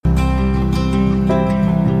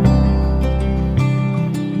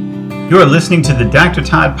You're listening to the Dr.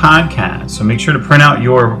 Todd Podcast, so make sure to print out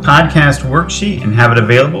your podcast worksheet and have it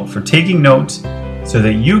available for taking notes so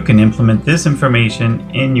that you can implement this information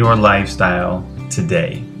in your lifestyle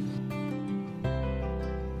today.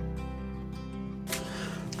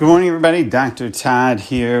 Good morning, everybody. Dr. Todd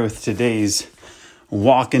here with today's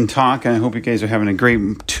walk and talk. I hope you guys are having a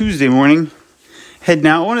great Tuesday morning. Heading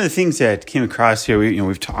out. One of the things that came across here,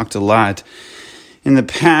 we've talked a lot in the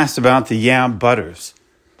past about the yeah butters.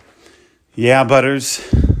 Yeah butters,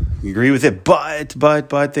 agree with it, but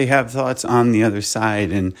they have thoughts on the other side.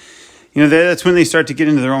 And, that's when they start to get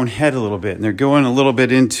into their own head a little bit. And they're going a little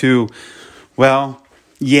bit into, well,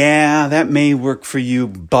 yeah, that may work for you,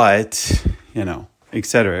 but,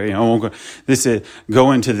 etc. Won't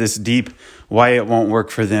go into this deep why it won't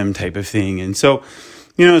work for them type of thing. And so,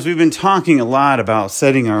 as we've been talking a lot about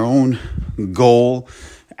setting our own goal,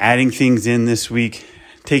 adding things in this week,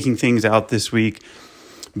 taking things out this week,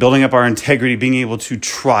 building up our integrity, being able to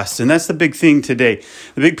trust. And that's the big thing today.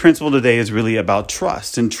 The big principle today is really about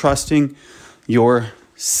trust and trusting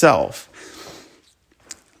yourself.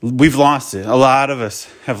 We've lost it. A lot of us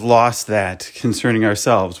have lost that concerning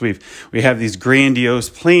ourselves. We have these grandiose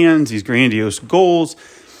plans, these grandiose goals,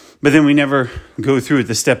 but then we never go through it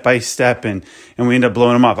the step by step, and we end up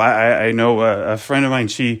blowing them up. I know a friend of mine,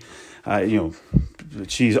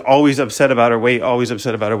 she's always upset about her weight,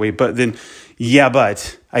 but then,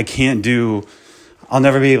 but I can't I'll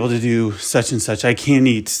never be able to do such and such. I can't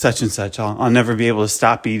eat such and such. I'll never be able to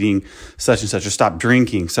stop eating such and such or stop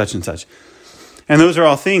drinking such and such. And those are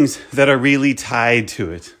all things that are really tied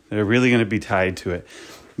to it. They're really going to be tied to it.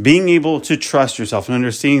 Being able to trust yourself and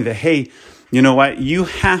understanding that, hey, you know what? You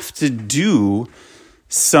have to do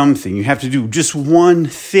something. You have to do just one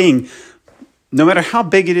thing. No matter how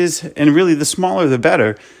big it is, and really the smaller the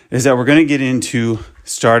better, is that we're going to get into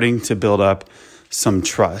starting to build up some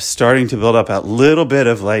trust, starting to build up a little bit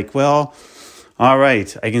of all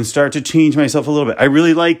right, I can start to change myself a little bit. I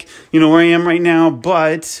really like, where I am right now,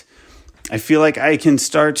 but I feel like I can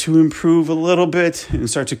start to improve a little bit and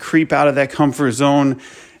start to creep out of that comfort zone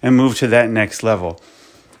and move to that next level.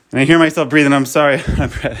 And I hear myself breathing. I'm sorry.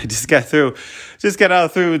 I just got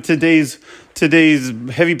out through today's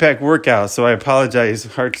heavy pack workout. So I apologize.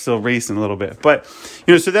 Heart's still racing a little bit. But,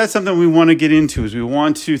 so that's something we want to get into, is we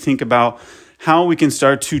want to think about how we can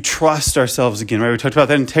start to trust ourselves again, right? We talked about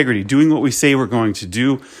that integrity, doing what we say we're going to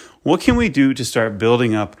do. What can we do to start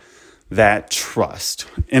building up that trust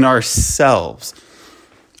in ourselves?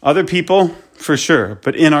 Other people, for sure,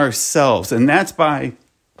 but in ourselves. And that's by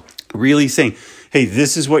really saying, hey,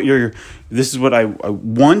 this is what I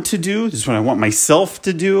want to do. This is what I want myself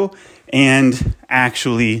to do, and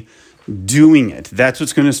actually doing it. That's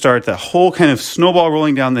what's going to start the whole kind of snowball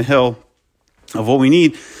rolling down the hill of what we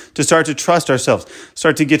need to start to trust ourselves,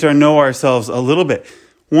 start to get to know ourselves a little bit.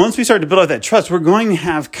 Once we start to build out that trust, we're going to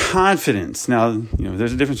have confidence. Now,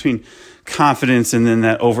 there's a difference between confidence and then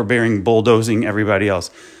that overbearing bulldozing everybody else.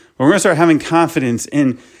 But we're going to start having confidence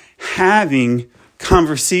in having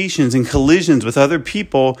conversations and collisions with other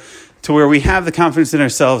people to where we have the confidence in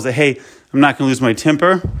ourselves that, hey, I'm not going to lose my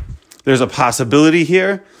temper. There's a possibility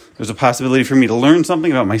here. There's a possibility for me to learn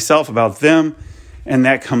something about myself, about them. And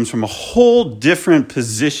that comes from a whole different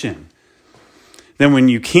position than when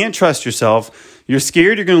you can't trust yourself. You're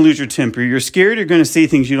scared you're going to lose your temper. You're scared you're going to say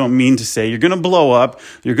things you don't mean to say. You're going to blow up.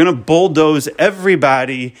 You're going to bulldoze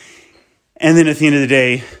everybody. And then at the end of the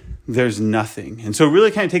day, there's nothing. And so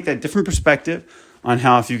really kind of take that different perspective on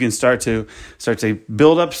how if you can start to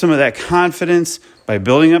build up some of that confidence by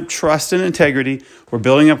building up trust and integrity. We're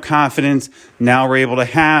building up confidence. Now we're able to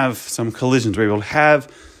have some collisions. We're able to have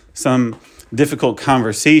some difficult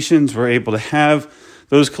conversations. We're able to have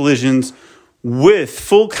those collisions with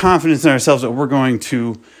full confidence in ourselves that we're going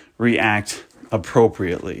to react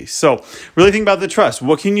appropriately. So really think about the trust.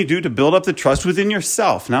 What can you do to build up the trust within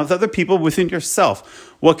yourself? Not with other people, within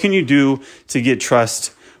yourself. What can you do to get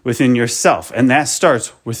trust within yourself? And that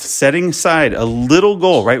starts with setting aside a little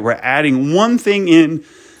goal, right? We're adding one thing in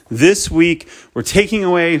this week. We're taking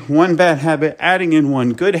away one bad habit, adding in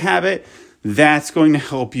one good habit. That's going to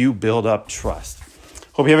help you build up trust.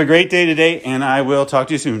 Hope you have a great day today, and I will talk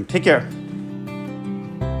to you soon. Take care.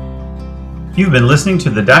 You've been listening to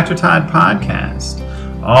the Dr. Todd Podcast.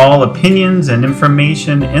 All opinions and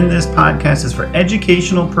information in this podcast is for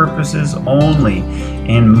educational purposes only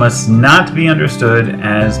and must not be understood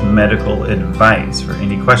as medical advice. For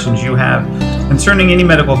any questions you have concerning any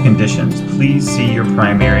medical conditions, please see your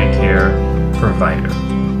primary care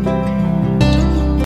provider.